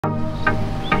Hi,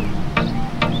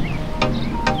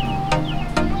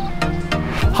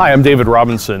 I'm David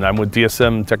Robinson. I'm with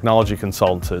DSM Technology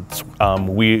Consultants.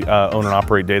 We own and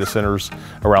operate data centers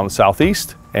around the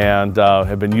Southeast and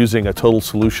have been using a Total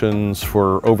Solutions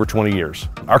for over 20 years.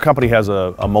 Our company has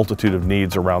a multitude of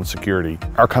needs around security.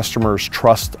 Our customers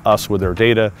trust us with their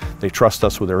data, they trust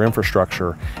us with their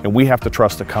infrastructure, and we have to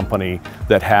trust a company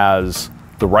that has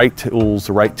the right tools,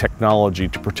 the right technology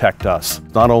to protect us.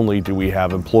 Not only do we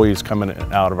have employees coming in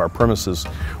and out of our premises,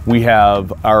 we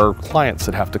have our clients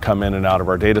that have to come in and out of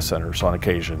our data centers on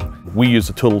occasion. We use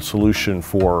a Total Solution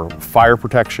for fire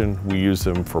protection, we use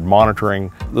them for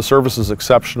monitoring. The service is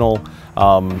exceptional.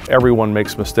 Everyone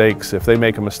makes mistakes. If they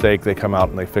make a mistake, they come out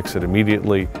and they fix it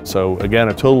immediately. So again,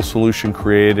 a Total Solution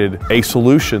created a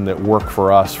solution that worked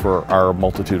for us for our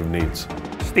multitude of needs.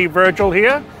 Steve Virgil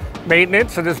here.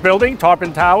 Maintenance in this building,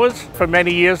 Tarpon Towers. For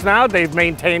many years now, they've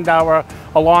maintained our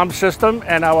alarm system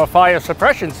and our fire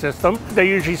suppression system. They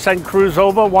usually send crews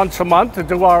over once a month to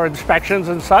do our inspections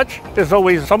and such. There's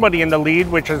always somebody in the lead,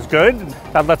 which is good.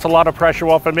 That lets a lot of pressure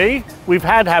off of me. We've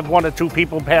had one or two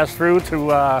people pass through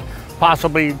to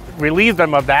possibly relieve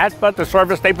them of that, but the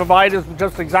service they provide is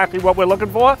just exactly what we're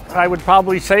looking for. I would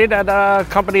probably say that a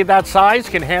company that size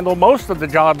can handle most of the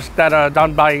jobs that are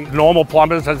done by normal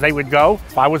plumbers as they would go.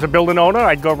 If I was a building owner,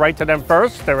 I'd go right to them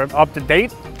first. They're up to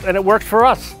date, and it works for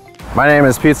us. My name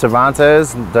is Pete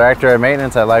Cervantes, Director of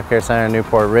Maintenance at Life Care Center in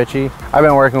Newport Richey. I've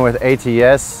been working with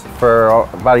ATS for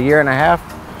about a year and a half.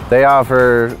 They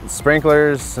offer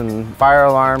sprinklers and fire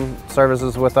alarm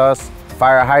services with us,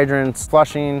 fire hydrants,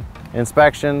 flushing,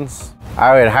 inspections.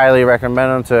 I would highly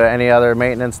recommend them to any other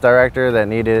maintenance director that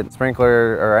needed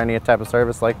sprinkler or any type of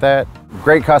service like that.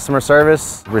 Great customer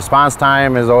service. Response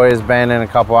time has always been in a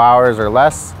couple hours or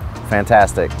less.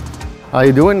 Fantastic. How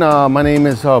you doing? My name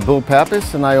is Bill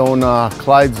Pappas and I own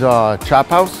Clyde's Chop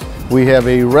House. We have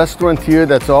a restaurant here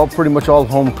that's pretty much all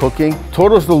home cooking.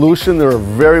 Total Solution, they're a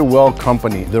very well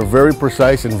company. They're very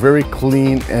precise and very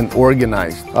clean and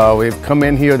organized. We've come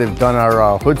in here, they've done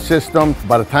our hood system.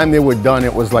 By the time they were done,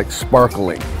 it was like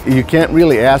sparkling. You can't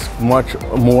really ask much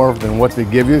more than what they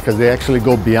give you because they actually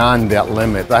go beyond that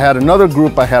limit. I had another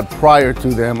group I had prior to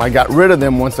them. I got rid of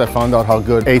them once I found out how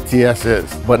good ATS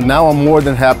is. But now I'm more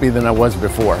than happy than I was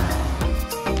before.